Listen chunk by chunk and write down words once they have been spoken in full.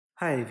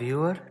Hi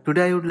viewer,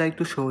 today I would like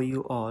to show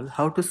you all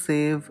how to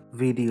save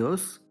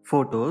videos,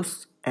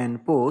 photos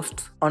and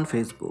posts on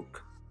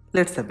Facebook.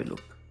 Let's have a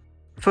look.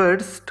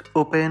 First,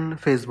 open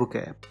Facebook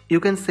app. You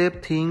can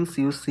save things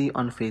you see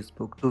on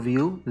Facebook to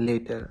view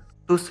later.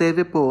 To save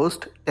a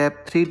post,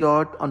 tap 3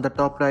 dot on the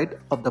top right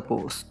of the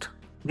post.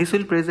 This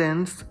will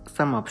present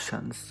some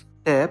options.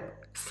 Tap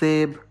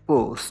Save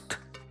Post.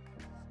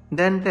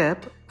 Then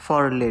tap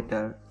For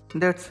Later.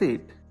 That's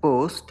it.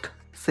 Post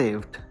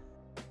saved.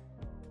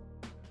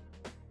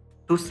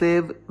 To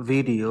save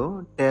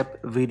video, tap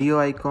video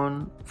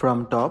icon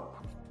from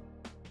top.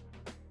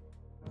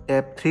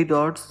 Tap 3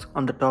 dots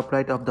on the top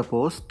right of the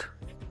post.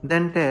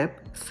 Then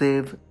tap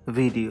Save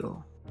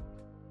Video.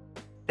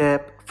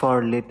 Tap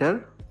For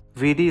Later.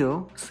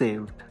 Video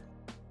saved.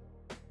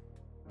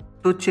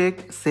 To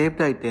check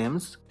saved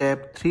items,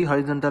 tap 3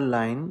 horizontal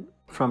line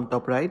from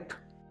top right.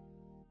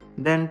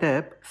 Then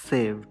tap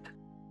Saved.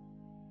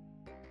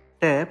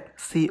 Tap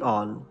See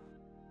All.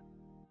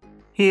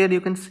 Here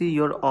you can see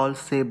your all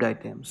saved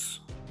items.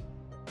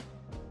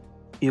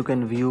 You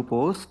can view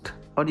post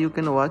or you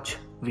can watch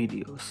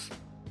videos.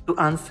 To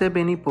unsave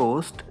any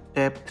post,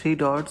 tap 3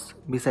 dots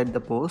beside the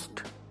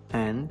post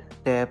and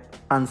tap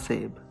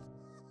Unsave.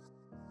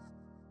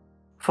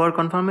 For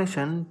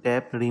confirmation,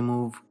 tap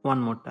Remove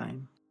one more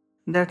time.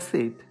 That's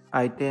it,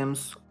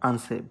 items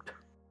unsaved.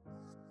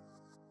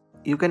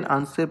 You can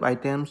unsave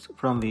items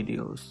from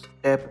videos.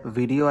 Tap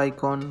video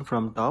icon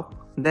from top,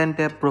 then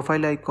tap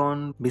profile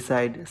icon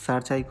beside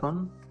search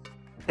icon.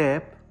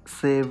 Tap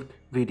saved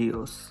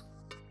videos.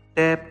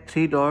 Tap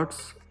 3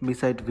 dots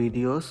beside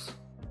videos,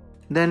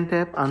 then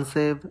tap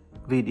unsave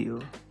video.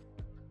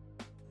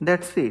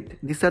 That's it.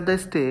 These are the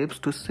steps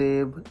to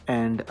save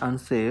and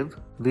unsave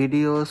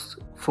videos,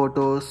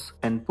 photos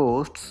and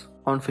posts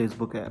on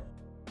Facebook app.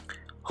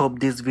 Hope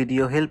this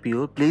video helped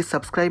you. Please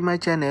subscribe my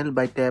channel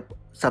by tap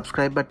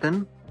subscribe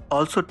button.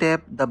 Also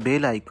tap the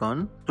bell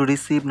icon to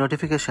receive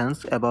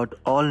notifications about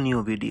all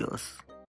new videos.